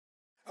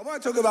I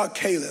want to talk about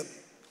Caleb.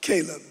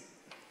 Caleb,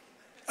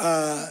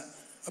 a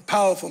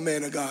powerful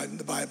man of God in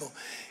the Bible.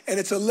 And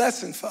it's a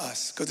lesson for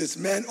us, because it's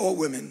men or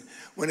women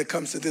when it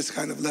comes to this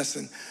kind of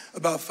lesson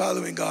about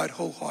following God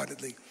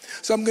wholeheartedly.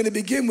 So I'm going to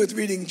begin with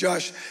reading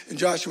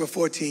Joshua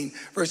 14,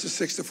 verses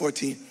 6 to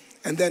 14.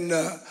 And then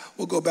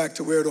we'll go back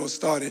to where it all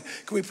started.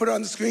 Can we put it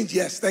on the screens?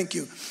 Yes, thank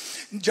you.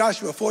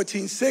 Joshua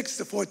 14, 6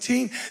 to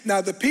 14. Now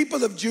the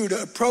people of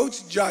Judah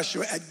approached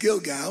Joshua at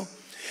Gilgal,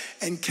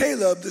 and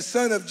Caleb, the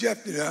son of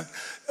Jephunneh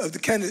of the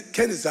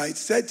Kenizzites,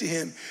 said to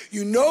him,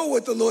 you know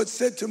what the Lord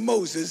said to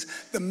Moses,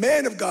 the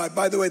man of God.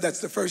 By the way, that's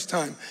the first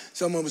time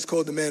someone was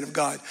called the man of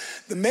God.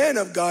 The man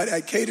of God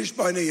at Kadesh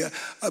Barnea,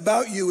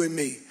 about you and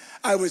me.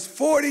 I was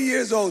 40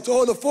 years old. To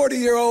all the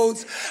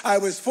 40-year-olds, I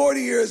was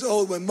 40 years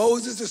old when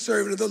Moses, the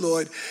servant of the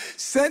Lord,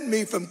 sent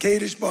me from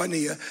Kadesh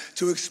Barnea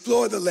to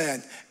explore the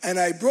land. And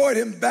I brought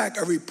him back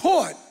a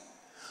report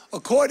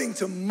according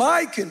to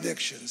my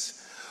convictions.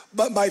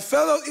 But my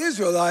fellow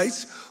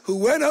Israelites who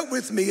went up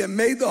with me and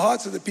made the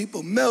hearts of the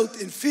people melt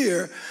in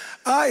fear,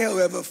 I,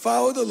 however,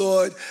 followed the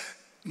Lord,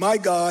 my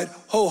God,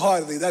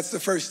 wholeheartedly. That's the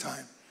first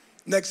time.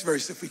 Next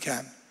verse, if we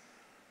can.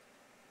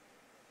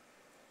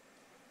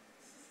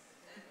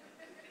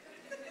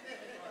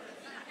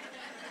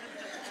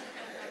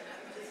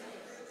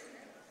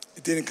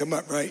 It didn't come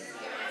up, right?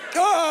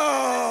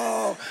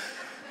 Oh!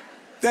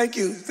 Thank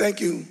you,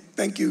 thank you,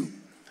 thank you.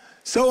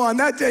 So on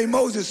that day,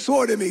 Moses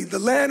swore to me, the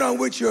land on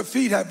which your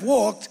feet have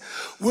walked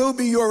will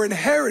be your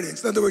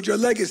inheritance, in other words, your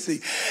legacy,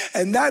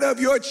 and that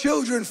of your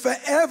children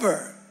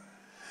forever,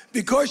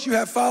 because you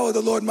have followed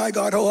the Lord my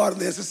God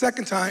wholeheartedly. That's the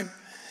second time.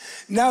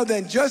 Now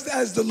then, just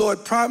as the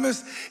Lord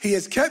promised, he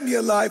has kept me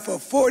alive for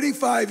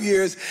 45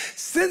 years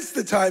since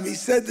the time he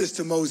said this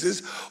to Moses,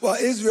 while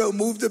Israel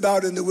moved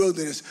about in the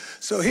wilderness.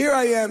 So here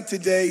I am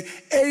today,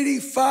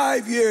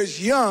 85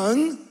 years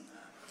young,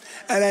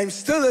 and I'm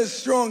still as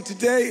strong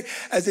today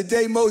as the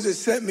day Moses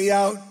sent me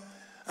out.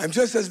 I'm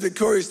just as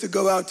victorious to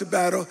go out to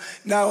battle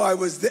now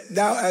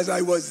as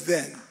I was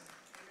then.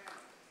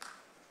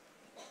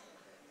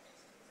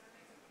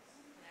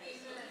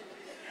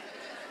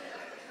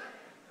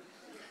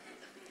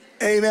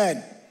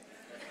 Amen.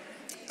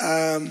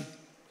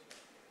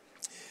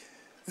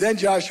 Then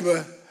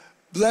Joshua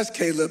blessed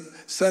Caleb,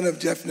 son of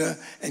Jephunneh,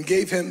 and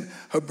gave him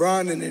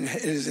Hebron in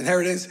his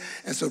inheritance.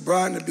 And so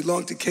Hebron had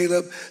belonged to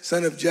Caleb,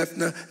 son of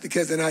Jephunneh, the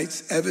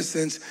Kenizites, ever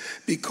since,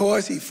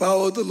 because he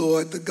followed the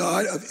Lord, the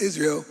God of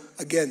Israel,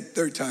 again,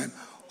 third time,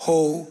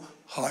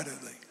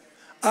 wholeheartedly.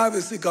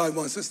 Obviously, God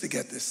wants us to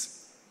get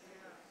this.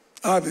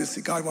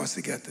 Obviously, God wants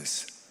to get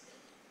this.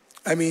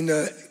 I mean,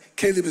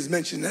 Caleb is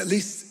mentioned at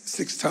least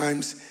 6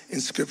 times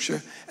in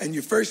Scripture, and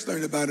you first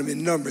learn about him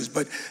in Numbers,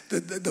 but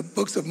the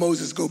books of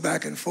Moses go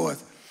back and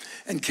forth.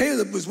 And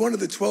Caleb was one of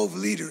the 12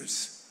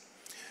 leaders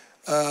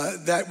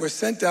that were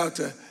sent out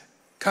to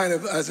kind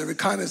of as a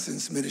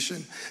reconnaissance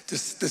mission to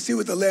see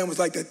what the land was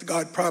like that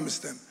God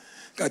promised them.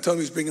 God told him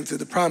he was bringing them to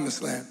the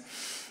promised land.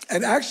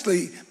 And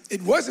actually,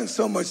 it wasn't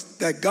so much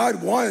that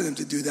God wanted them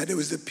to do that. It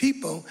was the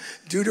people,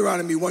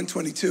 Deuteronomy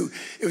 1:22,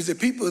 it was the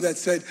people that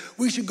said,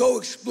 we should go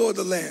explore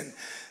the land.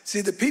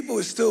 See, the people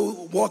were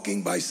still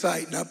walking by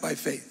sight, not by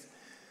faith.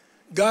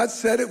 God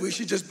said it, we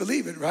should just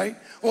believe it, right?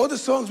 All the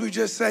songs we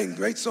just sang,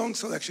 great song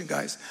selection,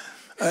 guys.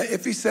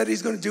 If he said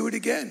he's going to do it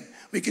again,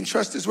 we can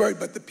trust his word.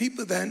 But the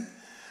people then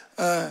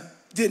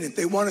didn't.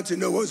 They wanted to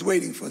know what was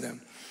waiting for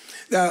them.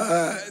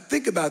 Now,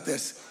 think about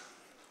this.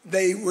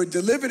 They were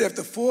delivered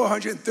after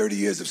 430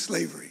 years of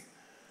slavery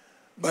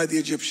by the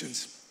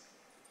Egyptians.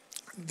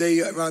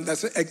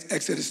 That's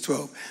Exodus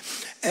 12.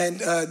 And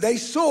they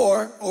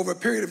saw, over a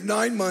period of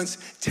 9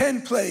 months,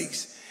 10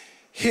 plagues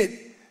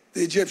hit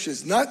the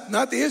Egyptians. Not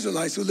the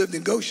Israelites who lived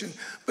in Goshen,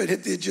 but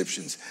hit the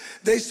Egyptians.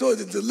 They saw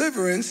the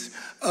deliverance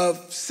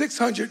of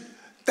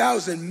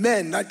 600,000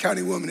 men, not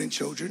counting women and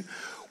children,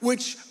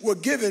 which were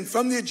given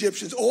from the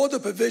Egyptians all the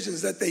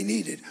provisions that they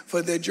needed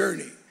for their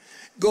journey.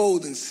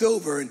 Gold and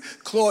silver and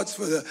cloths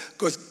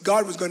because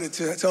God was going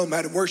to tell them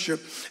how to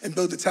worship and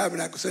build the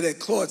tabernacle. So they had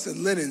cloths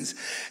and linens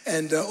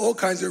and all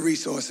kinds of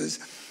resources.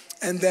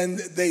 And then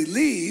they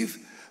leave,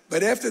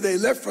 but after they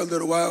left for a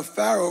little while,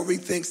 Pharaoh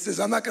rethinks, says,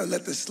 I'm not going to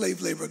let the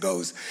slave labor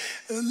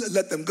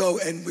let them go.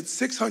 And with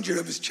 600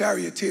 of his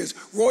charioteers,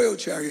 royal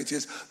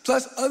charioteers,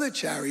 plus other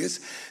chariots,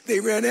 they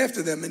ran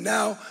after them. And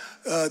now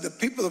the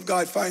people of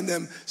God find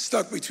them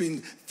stuck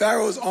between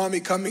Pharaoh's army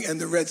coming and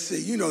the Red Sea.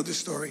 You know the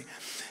story.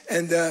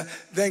 And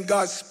then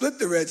God split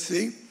the Red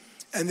Sea,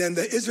 and then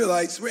the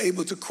Israelites were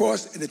able to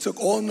cross, and it took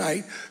all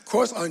night,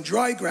 cross on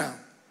dry ground,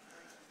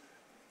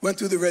 went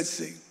through the Red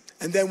Sea.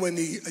 And then when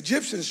the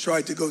Egyptians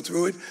tried to go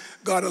through it,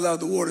 God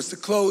allowed the waters to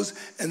close,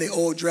 and they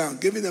all drowned,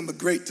 giving them a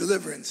great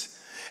deliverance.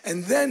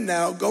 And then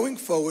now, going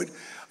forward,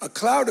 a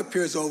cloud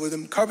appears over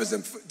them, covers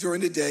them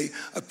during the day,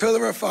 a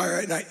pillar of fire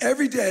at night.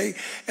 Every day,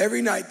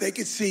 every night, they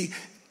could see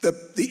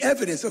the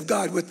evidence of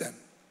God with them.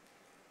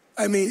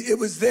 I mean, it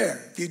was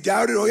there. If you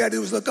doubted, all you had to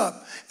do was look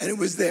up, and it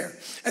was there.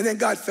 And then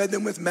God fed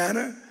them with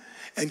manna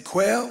and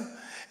quail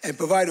and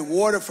provided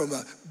water from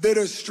a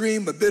bitter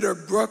stream, a bitter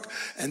brook,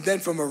 and then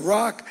from a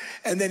rock.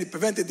 And then he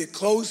prevented their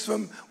clothes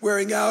from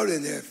wearing out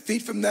and their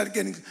feet from not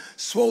getting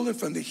swollen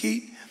from the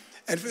heat.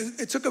 And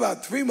it took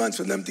about 3 months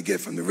for them to get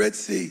from the Red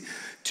Sea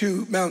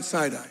to Mount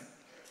Sinai.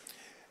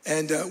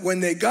 And when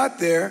they got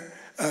there,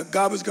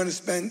 God was going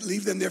to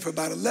leave them there for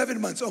about 11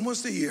 months,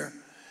 almost a year,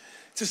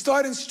 to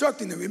start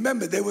instructing them.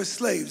 Remember, they were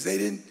slaves. They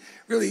didn't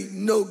really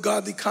know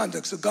godly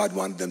conduct, so God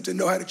wanted them to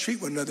know how to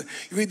treat one another.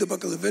 You read the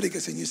book of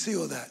Leviticus and you see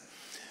all that.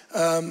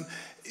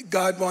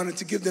 God wanted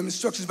to give them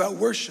instructions about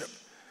worship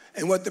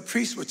and what the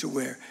priests were to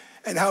wear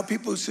and how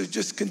people should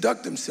just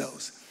conduct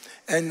themselves.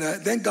 And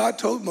then God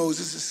told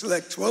Moses to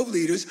select 12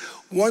 leaders,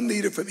 one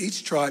leader from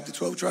each tribe, the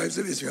 12 tribes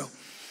of Israel,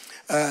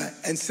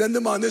 and send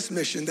them on this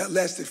mission that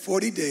lasted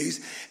 40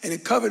 days, and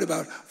it covered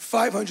about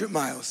 500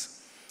 miles.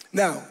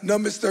 Now,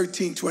 Numbers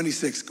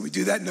 13:26. Can we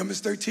do that, Numbers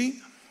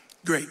 13?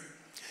 Great.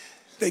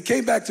 They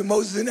came back to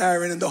Moses and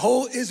Aaron and the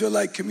whole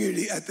Israelite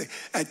community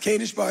at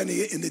Kadesh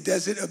Barnea in the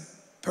desert of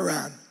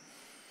Paran.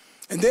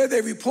 And there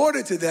they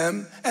reported to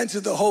them and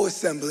to the whole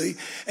assembly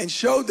and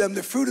showed them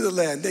the fruit of the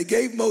land. They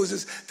gave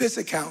Moses this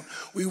account.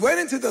 We went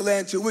into the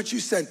land to which you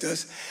sent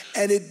us,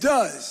 and it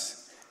does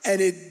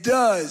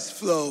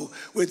flow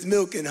with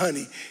milk and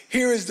honey.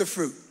 Here is the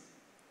fruit.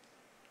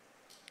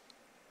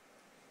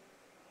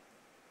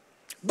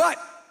 But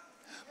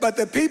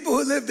the people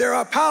who live there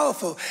are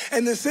powerful,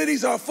 and the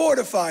cities are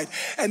fortified,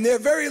 and they're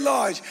very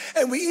large.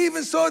 And we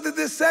even saw the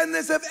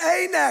descendants of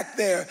Anak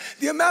there.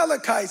 The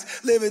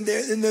Amalekites live in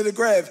there in the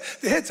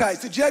Negev. The Hittites,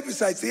 the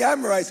Jebusites, the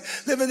Amorites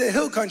live in the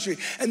hill country,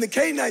 and the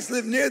Canaanites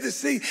live near the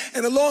sea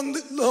and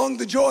along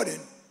the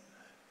Jordan.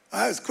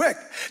 I was quick.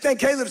 Then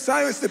Caleb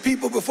silenced the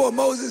people before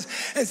Moses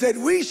and said,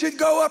 we should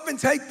go up and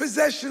take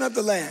possession of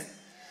the land.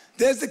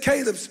 There's the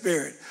Caleb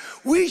spirit.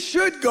 We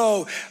should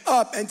go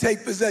up and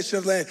take possession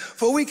of land,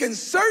 for we can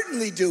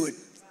certainly do it.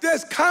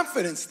 There's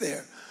confidence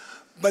there.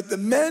 But the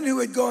men who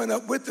had gone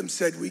up with them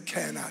said, we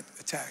cannot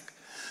attack.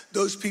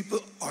 Those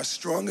people are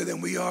stronger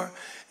than we are,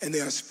 and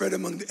they spread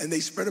among the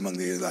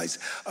Israelites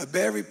a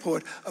bad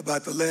report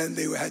about the land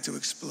they had to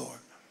explore.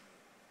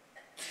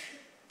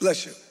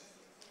 Bless you.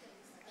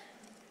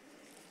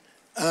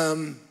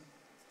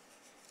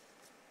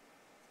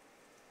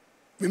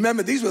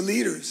 Remember, these were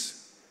leaders.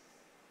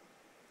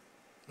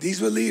 These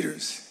were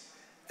leaders,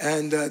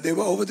 and they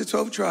were over the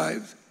 12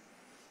 tribes.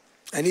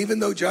 And even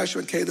though Joshua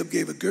and Caleb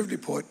gave a good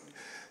report,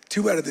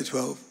 2 out of the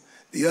 12,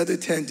 the other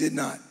 10 did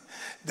not.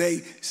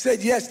 They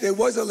said, yes, there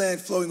was a land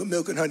flowing with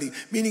milk and honey,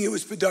 meaning it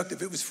was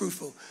productive, it was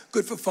fruitful,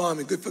 good for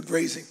farming, good for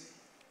grazing.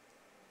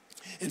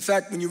 In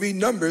fact, when you read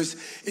Numbers,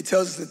 it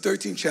tells us in the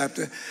 13th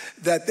chapter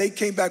that they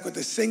came back with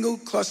a single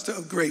cluster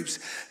of grapes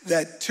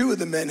that 2 of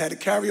the men had to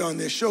carry on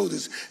their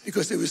shoulders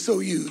because they were so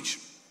huge,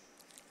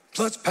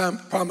 plus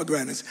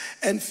pomegranates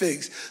and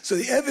figs. So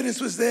the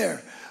evidence was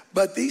there.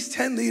 But these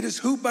 10 leaders,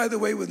 who, by the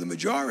way, were the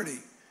majority,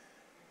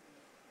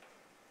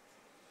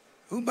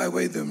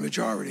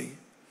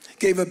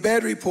 gave a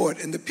bad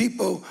report, and the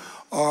people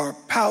are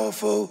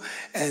powerful,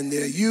 and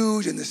they're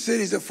huge, and the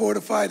cities are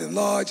fortified and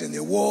large, and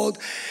they're walled,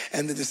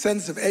 and the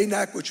descendants of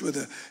Anak, which were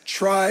the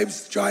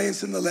tribes,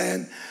 giants in the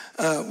land,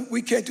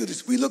 we can't do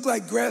this. We look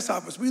like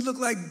grasshoppers. We look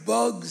like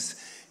bugs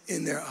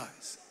in their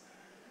eyes.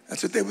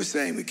 That's what they were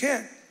saying. We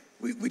can't.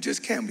 We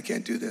just can't. We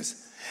can't do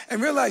this.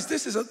 And realize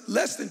this is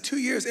less than 2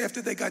 years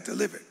after they got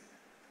delivered.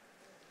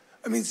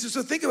 I mean,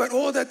 so think about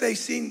all that they've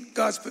seen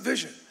God's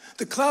provision.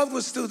 The cloud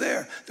was still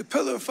there. The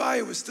pillar of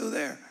fire was still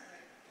there.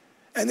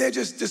 And they're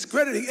just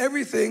discrediting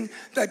everything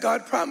that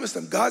God promised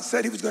them. God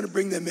said he was going to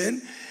bring them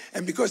in.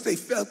 And because they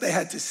felt they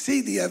had to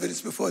see the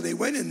evidence before they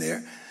went in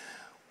there,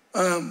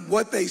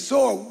 what they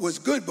saw was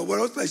good, but what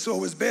else they saw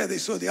was bad. They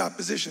saw the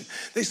opposition.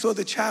 They saw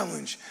the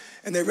challenge.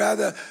 And they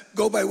rather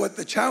go by what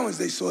the challenge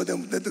they saw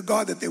than the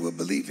God that they were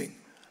believing.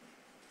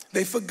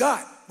 They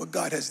forgot what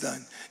God has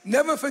done.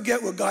 Never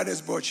forget what God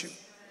has brought you.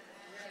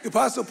 The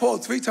Apostle Paul,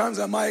 3 times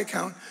on my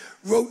account,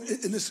 wrote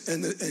in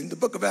the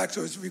book of Acts,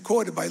 or it's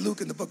recorded by Luke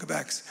in the book of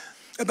Acts,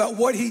 about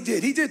what he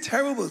did. He did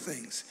terrible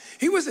things.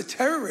 He was a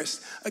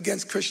terrorist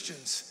against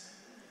Christians.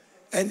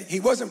 And he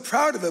wasn't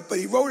proud of it, but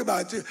he wrote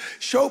about it to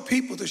show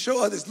people, to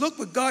show others, look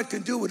what God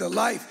can do with a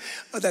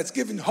life that's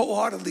given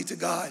wholeheartedly to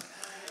God.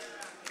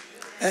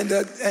 And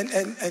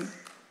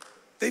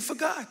they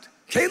forgot.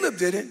 Caleb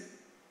didn't.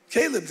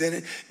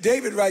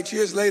 David writes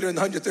years later in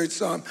the 103rd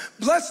Psalm,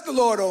 bless the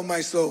Lord, O my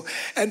soul,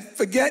 and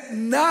forget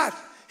not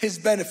his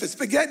benefits,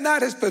 forget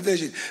not his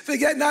provision,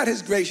 forget not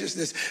his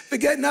graciousness,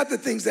 forget not the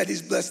things that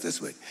he's blessed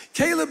us with.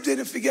 Caleb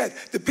didn't forget.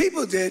 The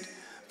people did,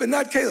 but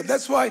not Caleb.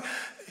 That's why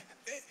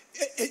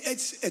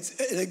it's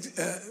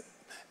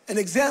an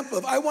example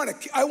of I want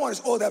us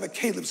all to have a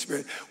Caleb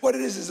spirit. What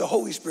it is a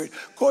Holy Spirit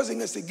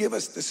causing us to give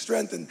us the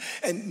strength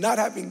and not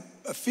having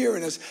a fear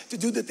in us to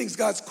do the things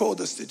God's called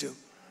us to do.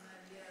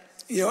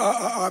 You know,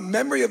 our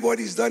memory of what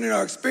he's done in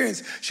our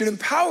experience should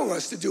empower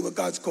us to do what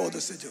God's called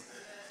us to do.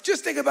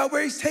 Just think about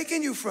where he's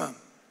taken you from.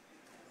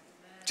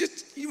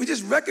 We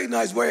just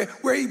recognize where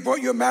he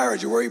brought your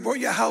marriage or where he brought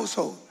your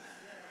household.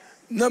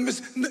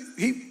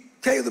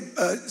 Caleb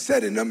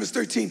said in Numbers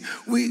 13,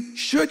 we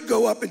should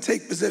go up and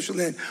take possession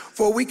of land,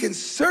 for we can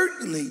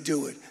certainly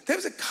do it. There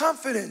was a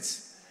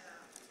confidence.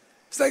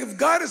 It's like, if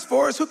God is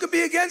for us, who could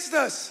be against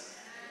us?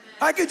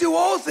 I could do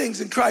all things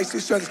in Christ who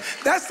strengthens.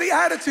 That's the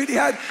attitude he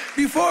had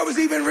before it was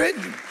even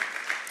written.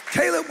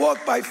 Caleb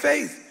walked by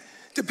faith,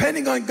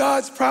 depending on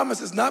God's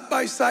promises, not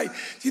by sight.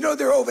 Do you know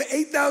there are over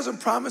 8,000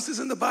 promises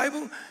in the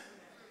Bible?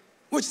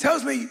 Which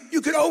tells me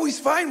you could always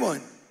find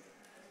one.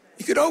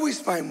 You could always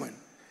find one.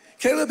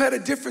 Caleb had a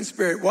different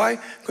spirit. Why?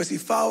 Because he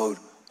followed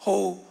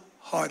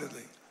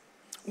wholeheartedly.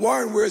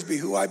 Warren Wiersbe,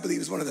 who I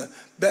believe is one of the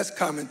best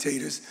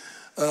commentators,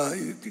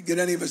 you could get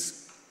any of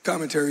his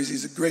commentaries,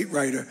 he's a great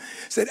writer,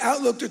 said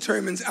outlook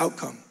determines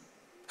outcome.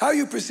 How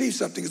you perceive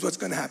something is what's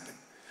going to happen.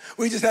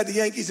 We just had the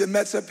Yankees and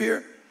Mets up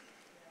here.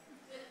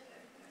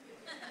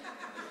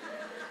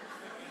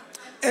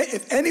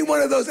 If any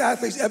one of those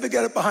athletes ever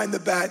get up behind the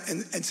bat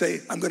and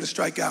say, I'm going to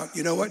strike out,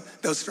 you know what?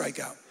 They'll strike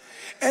out.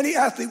 Any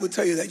athlete would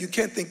tell you that. You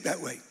can't think that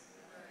way.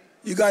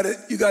 You got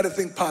to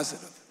think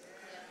positive.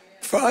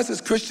 For us as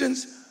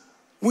Christians,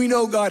 we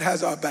know God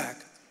has our back.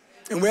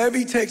 And wherever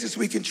he takes us,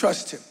 we can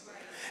trust him.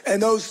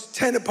 And those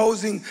 10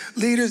 opposing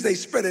leaders, they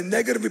spread a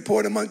negative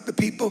report among the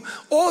people,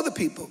 all the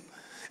people.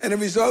 And it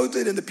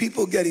resulted in the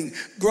people getting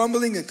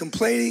grumbling and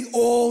complaining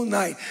all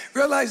night.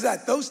 Realize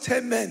that those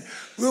 10 men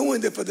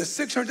ruined it for the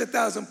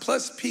 600,000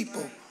 plus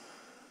people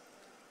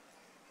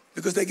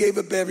because they gave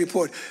a bad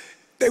report.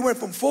 They went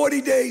from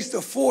 40 days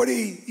to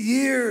 40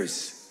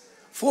 years.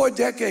 4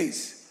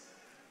 decades.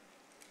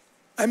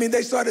 I mean,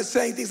 they started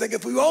saying things like,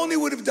 if we only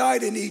would have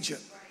died in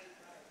Egypt.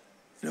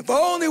 And if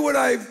only would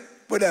I,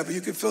 whatever,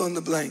 you can fill in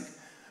the blank.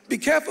 Be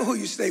careful who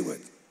you stay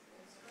with.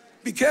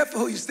 Be careful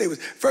who you stay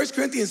with. 1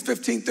 Corinthians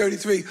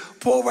 15:33,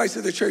 Paul writes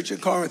to the church in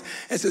Corinth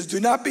and says, do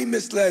not be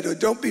misled or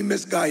don't be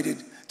misguided.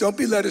 Don't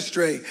be led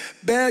astray.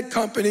 Bad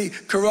company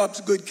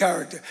corrupts good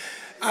character.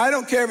 I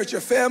don't care if it's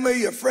your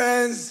family, your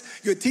friends,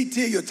 your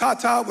TT, your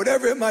Tata,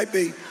 whatever it might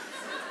be.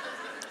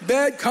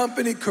 Bad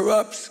company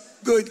corrupts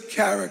good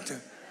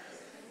character.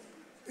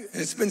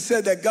 It's been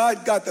said that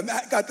God got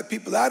the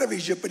people out of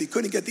Egypt, but he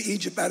couldn't get the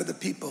Egypt out of the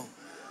people.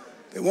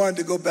 They wanted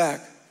to go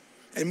back.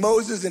 And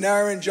Moses and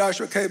Aaron,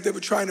 Joshua, Caleb, they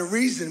were trying to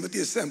reason with the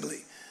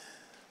assembly.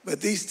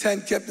 But these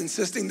 10 kept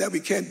insisting that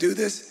we can't do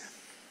this.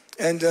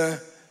 And they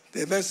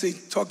eventually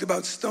talked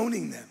about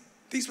stoning them.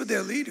 These were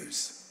their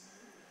leaders.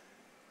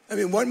 I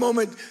mean, one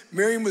moment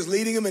Miriam was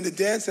leading them in the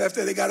dance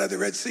after they got out of the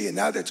Red Sea, and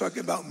now they're talking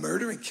about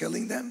murder and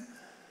killing them.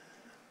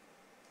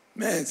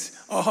 Man,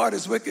 our heart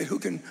is wicked. Who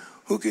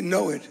can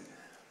know it?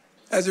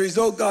 As a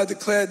result, God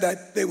declared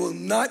that they will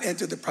not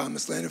enter the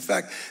promised land. In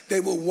fact, they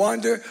will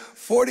wander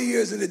 40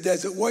 years in the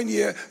desert, 1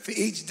 year for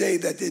each day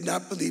that did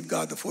not believe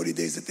God, the 40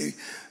 days that they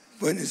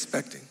weren't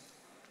expecting.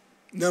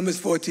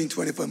 Numbers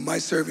 14:24, my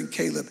servant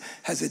Caleb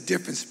has a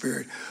different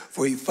spirit,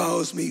 for he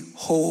follows me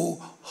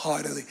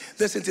wholeheartedly.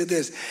 Listen to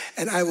this.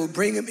 And I will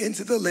bring him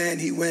into the land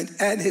he went,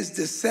 and his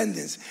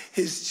descendants,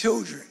 his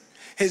children,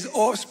 his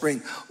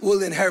offspring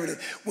will inherit it.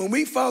 When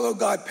we follow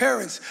God,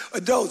 parents,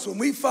 adults, when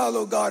we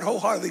follow God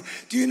wholeheartedly,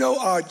 do you know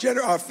our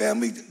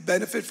family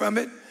benefit from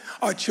it?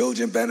 Our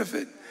children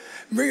benefit.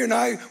 Maria and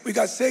I, we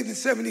got saved in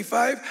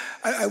 75.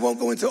 I won't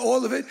go into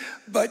all of it,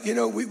 but you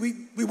know,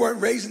 we weren't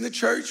raised in the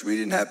church. We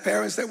didn't have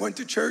parents that went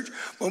to church.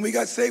 When we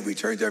got saved, we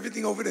turned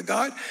everything over to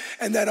God,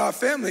 and that our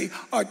family,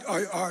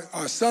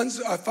 our sons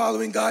are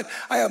following God.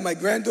 I have my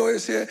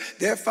granddaughters here.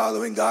 They're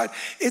following God.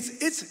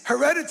 It's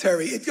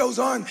hereditary. It goes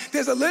on.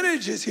 There's a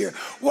lineages here.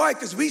 Why?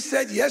 Because we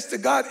said yes to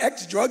God.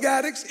 Ex-drug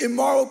addicts,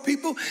 immoral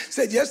people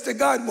said yes to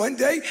God one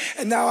day,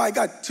 and now I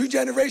got 2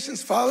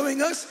 generations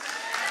following us.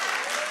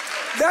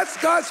 That's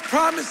God's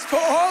promise for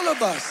all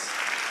of us.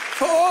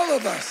 For all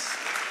of us.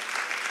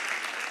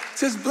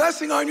 It's his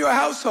blessing on your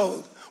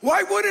household.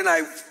 Why wouldn't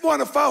I want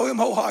to follow him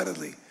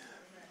wholeheartedly?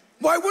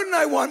 Why wouldn't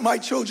I want my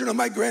children or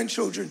my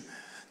grandchildren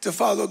to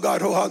follow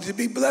God wholeheartedly, to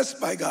be blessed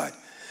by God,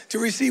 to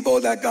receive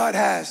all that God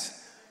has?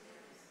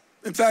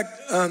 In fact,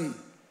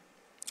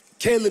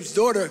 Caleb's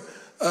daughter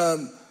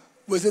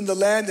was in the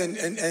land,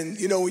 and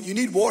you know, you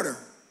need water.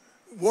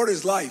 Water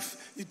is life.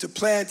 To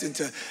plant and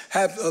to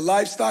have a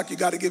livestock, you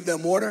got to give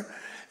them water.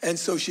 And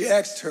so she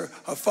asked her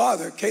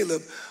father,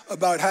 Caleb,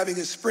 about having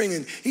a spring.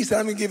 And he said,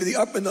 I'm going to give you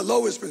the up and the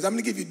lower springs. I'm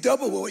going to give you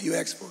double what you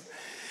asked for.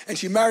 And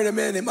she married a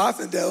man named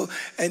Othniel,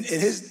 and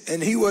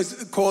he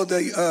was called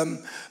the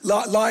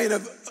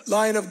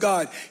Lion of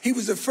God. He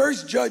was the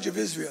first judge of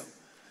Israel.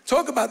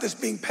 Talk about this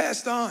being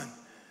passed on.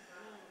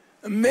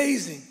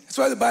 Amazing. That's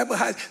why the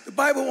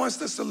Bible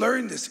wants us to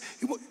learn this.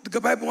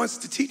 The Bible wants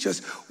to teach us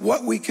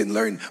what we can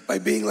learn by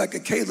being like a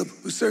Caleb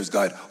who serves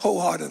God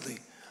wholeheartedly.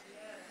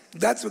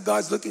 That's what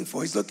God's looking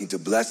for. He's looking to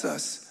bless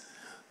us.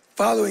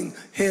 Following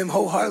him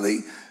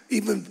wholeheartedly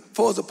even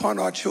falls upon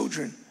our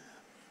children.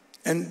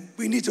 And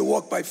we need to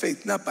walk by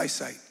faith, not by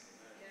sight.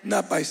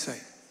 Not by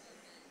sight.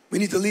 We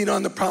need to lean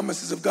on the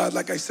promises of God,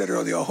 like I said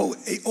earlier, all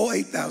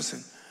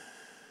 8,000.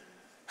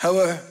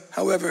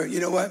 However, you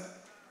know what?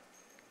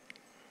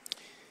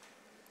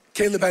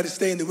 Caleb had to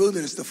stay in the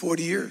wilderness for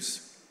 40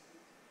 years.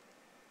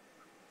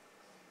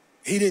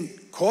 He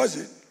didn't cause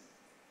it.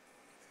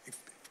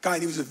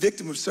 He was a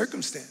victim of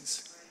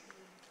circumstance.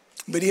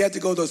 But he had to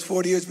go those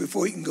 40 years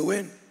before he can go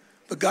in.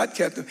 But God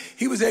kept him.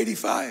 He was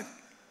 85.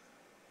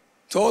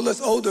 To all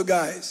us older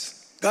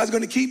guys, God's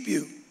going to keep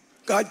you.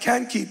 God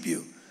can keep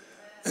you.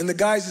 And the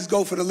guys just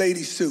go for the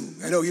ladies too.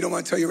 I know you don't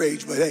want to tell your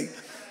age, but hey.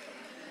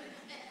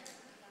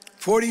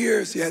 40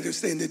 years he had to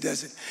stay in the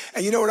desert.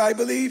 And you know what I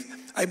believe?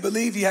 I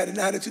believe he had an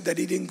attitude that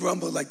he didn't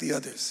grumble like the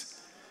others.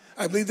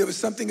 I believe there was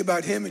something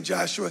about him and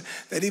Joshua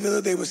that even though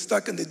they were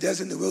stuck in the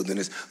desert, in the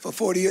wilderness for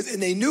 40 years,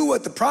 and they knew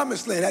what the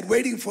promised land had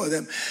waiting for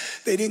them,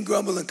 they didn't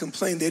grumble and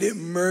complain. They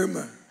didn't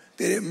murmur.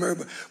 They didn't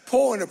murmur.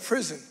 Paul in a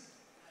prison.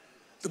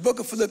 The book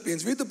of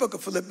Philippians, read the book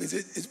of Philippians.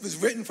 It was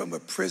written from a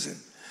prison,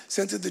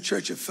 sent to the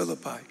church of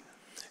Philippi.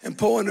 And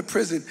Paul in the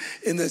prison,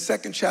 in the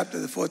 2nd chapter,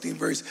 the 14th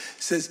verse,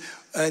 says,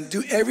 and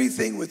do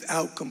everything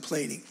without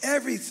complaining.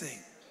 Everything.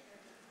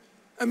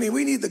 I mean,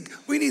 we need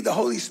the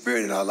Holy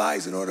Spirit in our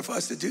lives in order for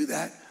us to do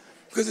that.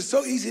 Because it's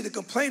so easy to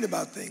complain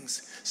about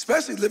things,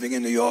 especially living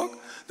in New York,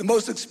 the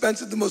most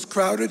expensive, the most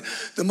crowded,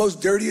 the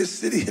most dirtiest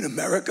city in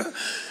America.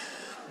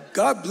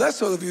 God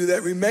bless all of you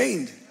that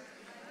remained.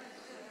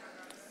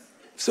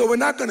 So we're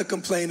not going to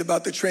complain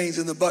about the trains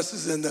and the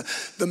buses and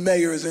the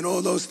mayors and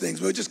all those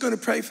things. We're just going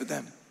to pray for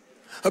them.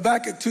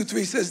 Habakkuk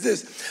 2:3 says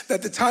this,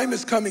 that the time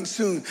is coming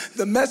soon.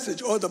 The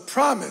message or the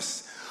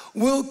promise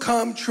will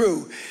come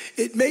true.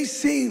 It may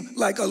seem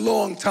like a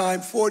long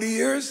time, 40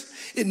 years.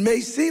 It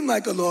may seem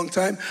like a long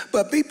time,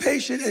 but be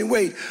patient and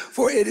wait,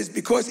 for it is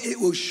because it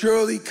will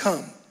surely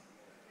come.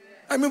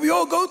 I mean, we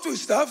all go through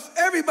stuff.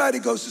 Everybody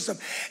goes through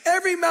something.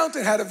 Every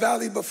mountain had a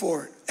valley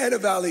before it and a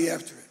valley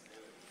after it.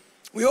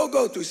 We all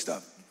go through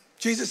stuff.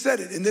 Jesus said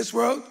it, in this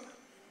world,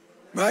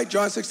 right?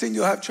 John 16,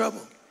 you'll have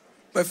trouble.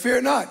 But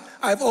fear not,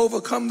 I've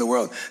overcome the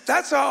world.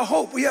 That's our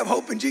hope. We have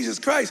hope in Jesus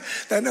Christ,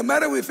 that no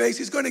matter what we face,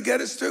 he's going to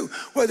get us through.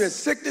 Whether it's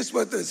sickness,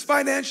 whether it's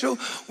financial,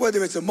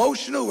 whether it's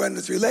emotional, whether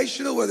it's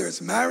relational, whether it's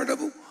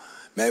marital,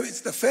 maybe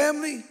it's the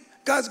family,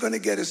 God's going to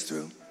get us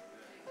through.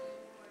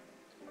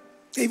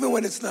 Even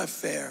when it's not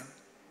fair.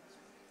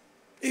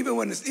 Even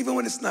when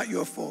it's not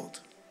your fault.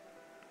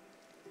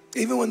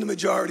 Even when the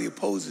majority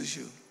opposes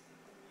you.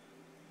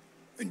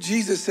 And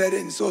Jesus said it,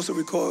 and it's also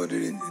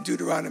recorded in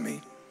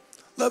Deuteronomy.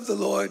 Love the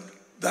Lord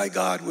thy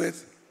God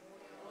with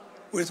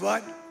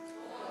what?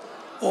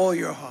 All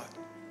your heart,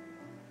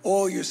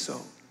 all your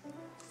soul,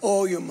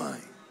 all your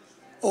mind,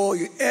 all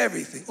your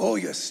everything, all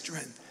your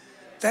strength.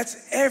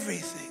 That's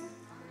everything.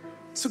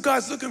 So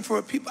God's looking for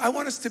a people. I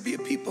want us to be a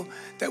people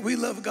that we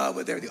love God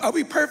with everything. Are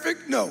we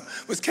perfect? No.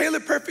 Was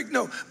Caleb perfect?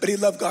 No. But he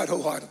loved God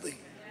wholeheartedly.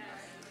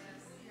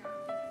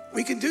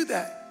 We can do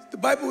that. The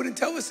Bible wouldn't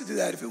tell us to do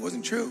that if it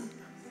wasn't true.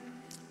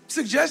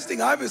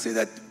 Suggesting, obviously,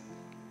 that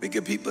we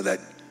get people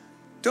that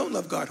don't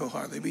love God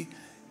wholeheartedly. We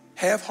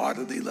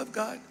half-heartedly love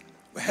God.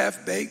 We're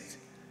half-baked.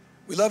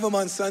 We love him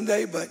on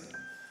Sunday, but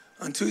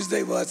on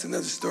Tuesday, well, that's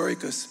another story,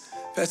 because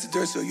Pastor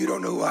Durso, you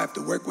don't know who I have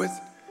to work with.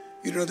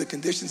 You don't know the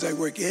conditions I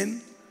work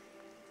in.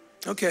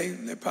 Okay,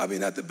 they're probably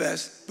not the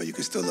best, but you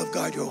can still love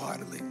God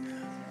wholeheartedly.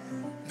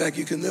 In fact,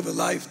 you can live a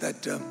life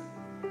that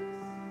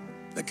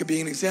could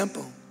be an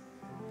example.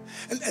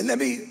 And let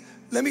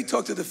me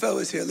talk to the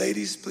fellas here.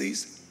 Ladies,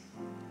 please.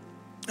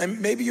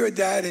 And maybe you're a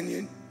dad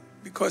and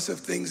because of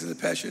things in the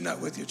past, you're not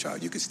with your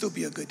child. You can still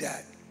be a good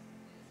dad.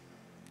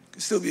 You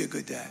can still be a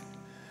good dad.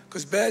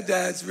 Because bad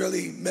dads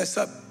really mess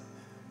up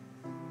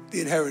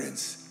the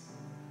inheritance,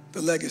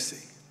 the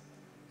legacy.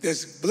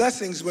 There's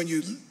blessings when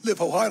you live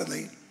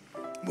wholeheartedly,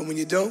 but when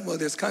you don't, well,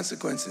 there's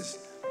consequences.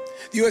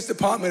 The U.S.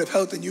 Department of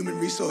Health and Human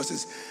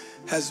Resources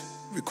has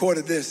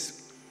recorded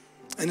this,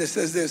 and it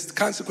says this: the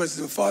consequences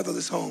of a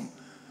fatherless home,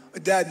 a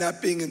dad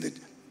not being in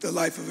the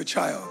life of a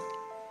child.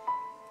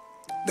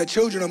 That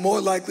children are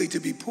more likely to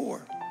be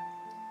poor,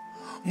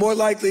 more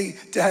likely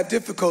to have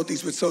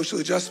difficulties with social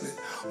adjustment,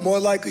 more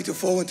likely to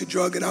fall into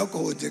drug and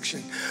alcohol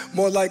addiction,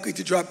 more likely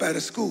to drop out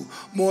of school,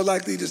 more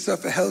likely to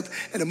suffer health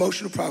and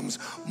emotional problems,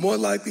 more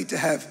likely to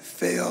have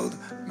failed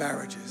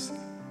marriages.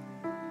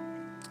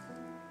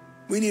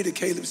 We need a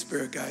Caleb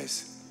spirit,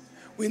 guys.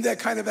 We need that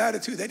kind of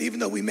attitude that even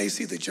though we may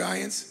see the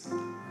giants,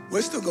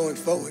 we're still going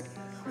forward.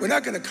 We're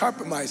not going to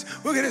compromise.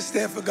 We're going to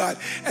stand for God.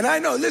 And I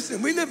know,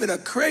 listen, we live in a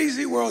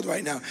crazy world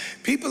right now.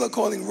 People are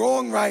calling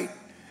wrong right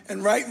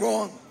and right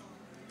wrong.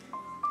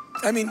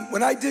 I mean,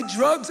 when I did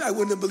drugs, I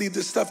wouldn't have believed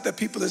the stuff that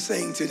people are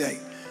saying today.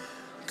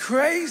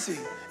 Crazy.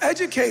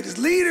 Educators,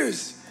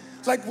 leaders.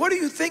 Like, what are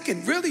you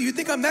thinking? Really? You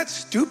think I'm that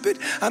stupid?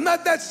 I'm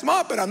not that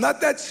smart, but I'm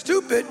not that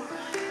stupid.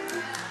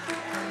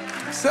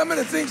 Some of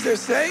the things they're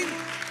saying.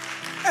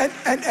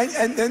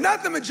 And they're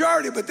not the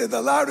majority, but they're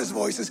the loudest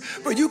voices.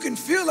 But you can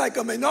feel like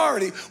a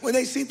minority when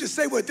they seem to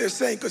say what they're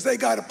saying because they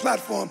got a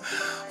platform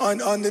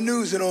on the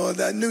news and all of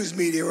that news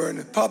media or in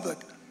the public.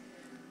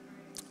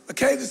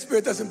 Okay, the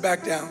Spirit doesn't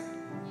back down.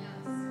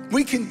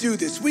 We can do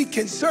this. We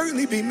can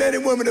certainly be men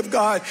and women of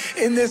God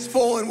in this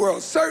fallen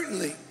world.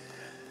 Certainly.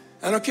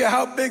 I don't care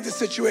how big the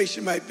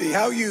situation might be,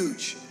 how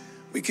huge.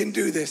 We can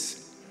do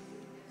this.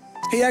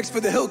 He asked for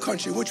the hill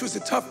country, which was a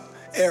tough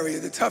area,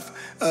 the tough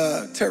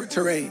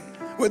terrain.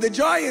 where the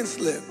giants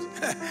lived.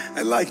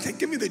 I like that.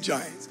 Give me the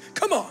giants.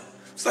 Come on.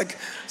 It's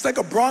like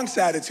a Bronx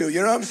attitude,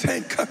 you know what I'm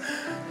saying?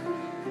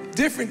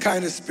 Different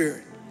kind of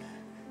spirit.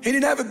 He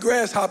didn't have a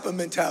grasshopper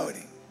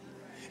mentality.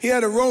 He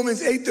had a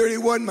Romans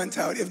 8:31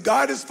 mentality. If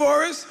God is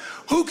for us,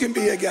 who can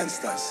be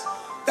against us?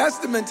 That's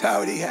the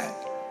mentality he had.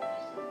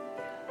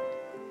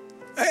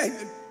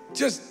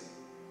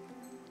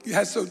 You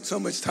had so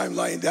much time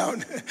lying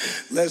down.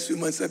 Last few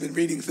months I've been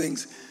reading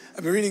things.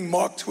 I've been reading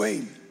Mark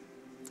Twain.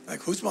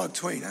 Like, who's Mark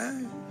Twain?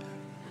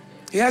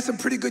 He had some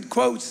pretty good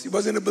quotes. He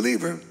wasn't a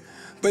believer,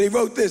 but he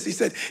wrote this. He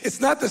said, it's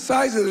not the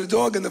size of the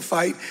dog in the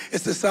fight,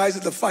 it's the size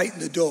of the fight in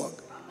the dog.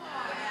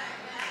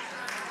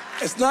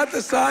 It's not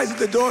the size of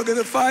the dog in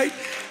the fight,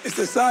 it's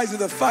the size of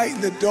the fight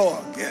in the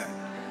dog. Yeah.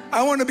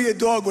 I want to be a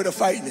dog with a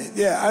fight in it.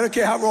 Yeah, I don't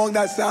care how wrong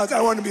that sounds.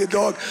 I want to be a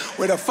dog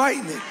with a fight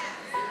in it.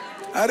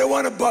 I don't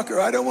want a bucker.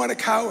 I don't want a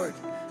coward.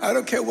 I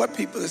don't care what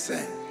people are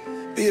saying.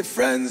 Be it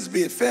friends,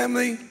 be it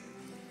family.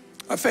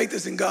 Our faith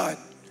is in God.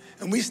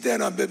 And we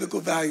stand on biblical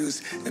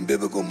values and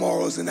biblical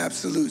morals and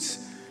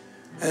absolutes.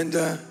 And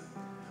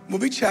we'll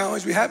be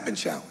challenged. We have been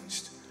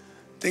challenged.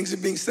 Things are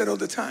being said all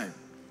the time.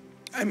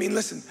 I mean,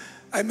 listen,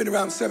 I've been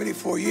around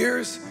 74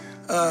 years.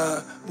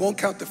 Won't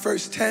count the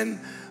first 10,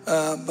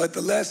 but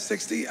the last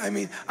 60. I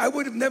mean, I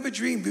would have never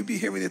dreamed we'd be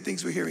hearing the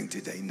things we're hearing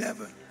today.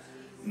 Never,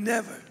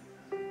 never.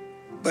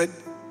 But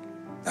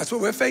that's what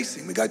we're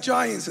facing. We got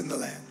giants in the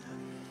land.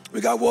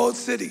 We got walled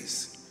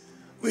cities.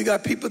 We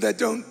got people that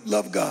don't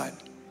love God.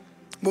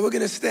 But we're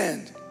going to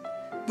stand.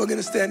 We're going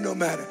to stand no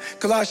matter.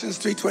 Colossians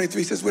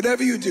 3:23 says,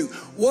 whatever you do,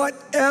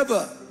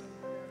 whatever.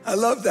 I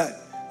love that.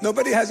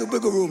 Nobody has a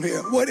wiggle room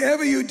here.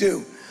 Whatever you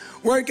do,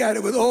 work at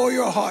it with all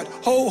your heart,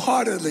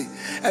 wholeheartedly,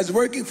 as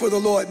working for the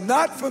Lord,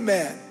 not for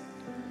man.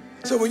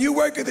 So when you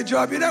work at the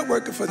job, you're not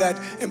working for that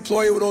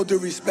employer with all due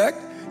respect.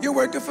 You're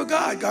working for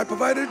God. God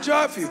provided a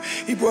job for you.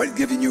 He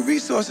giving you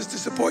resources to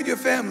support your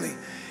family.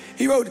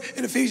 He wrote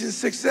in Ephesians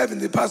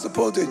 6:7, the Apostle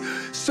Paul did,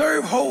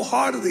 serve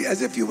wholeheartedly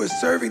as if you were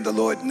serving the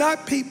Lord,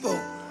 not people.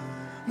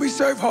 We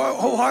serve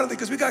wholeheartedly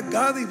because we got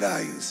godly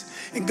values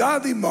and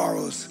godly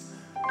morals.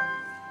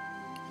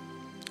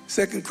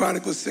 2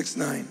 Chronicles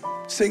 6:9.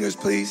 Singers,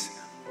 please.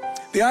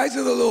 The eyes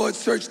of the Lord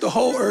search the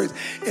whole earth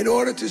in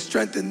order to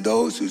strengthen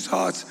those whose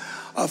hearts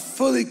are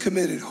fully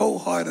committed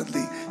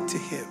wholeheartedly to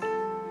him.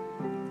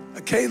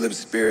 A Caleb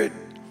spirit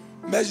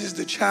measures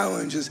the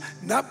challenges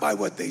not by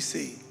what they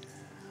see,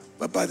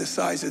 but by the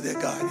size of their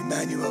God,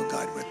 Emmanuel,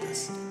 God with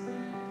us.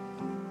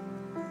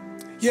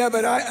 Yeah,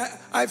 but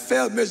I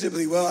failed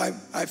miserably. Well,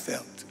 I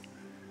failed.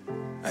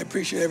 I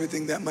appreciate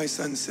everything that my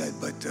son said,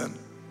 but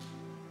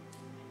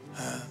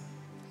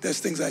there's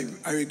things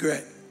I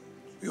regret.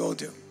 We all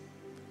do.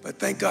 But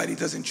thank God he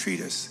doesn't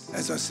treat us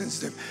as our sins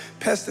do.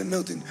 Pastor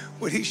Milton,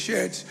 what he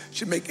shared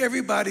should make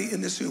everybody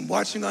in this room,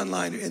 watching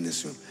online or in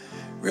this room,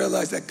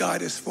 realize that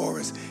God is for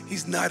us.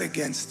 He's not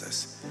against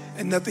us.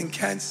 And nothing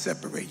can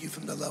separate you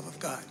from the love of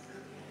God.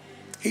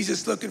 He's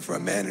just looking for a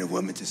man and a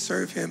woman to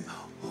serve him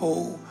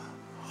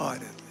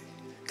wholeheartedly.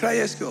 Could I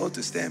ask you all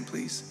to stand,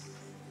 please?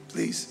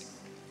 Please.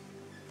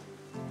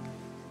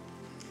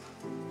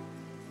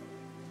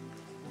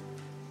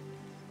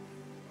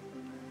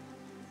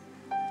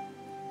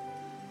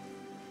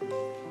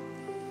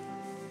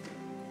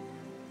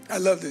 I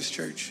love this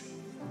church.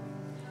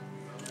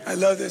 I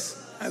love this.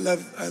 I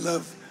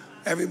love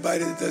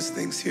everybody that does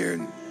things here.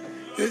 And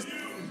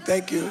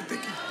thank you.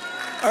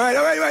 All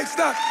right,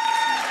 stop.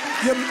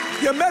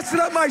 You're messing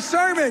up my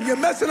sermon. You're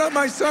messing up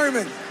my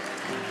sermon.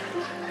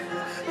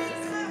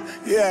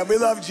 Yeah, we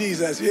love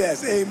Jesus.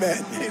 Yes,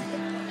 amen.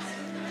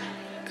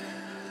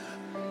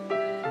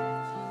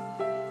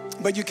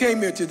 But you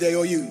came here today,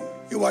 or you're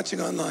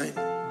watching online.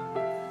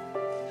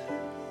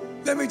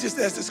 Let me just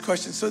ask this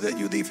question so that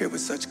you leave here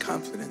with such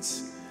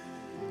confidence.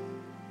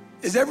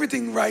 Is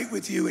everything right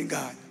with you and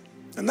God?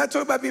 I'm not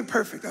talking about being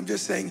perfect. I'm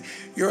just saying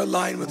you're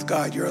aligned with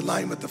God. You're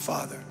aligned with the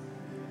Father.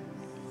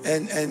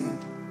 And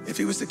if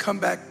he was to come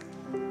back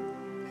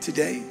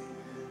today,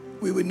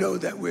 we would know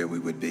that where we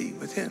would be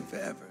with him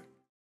forever.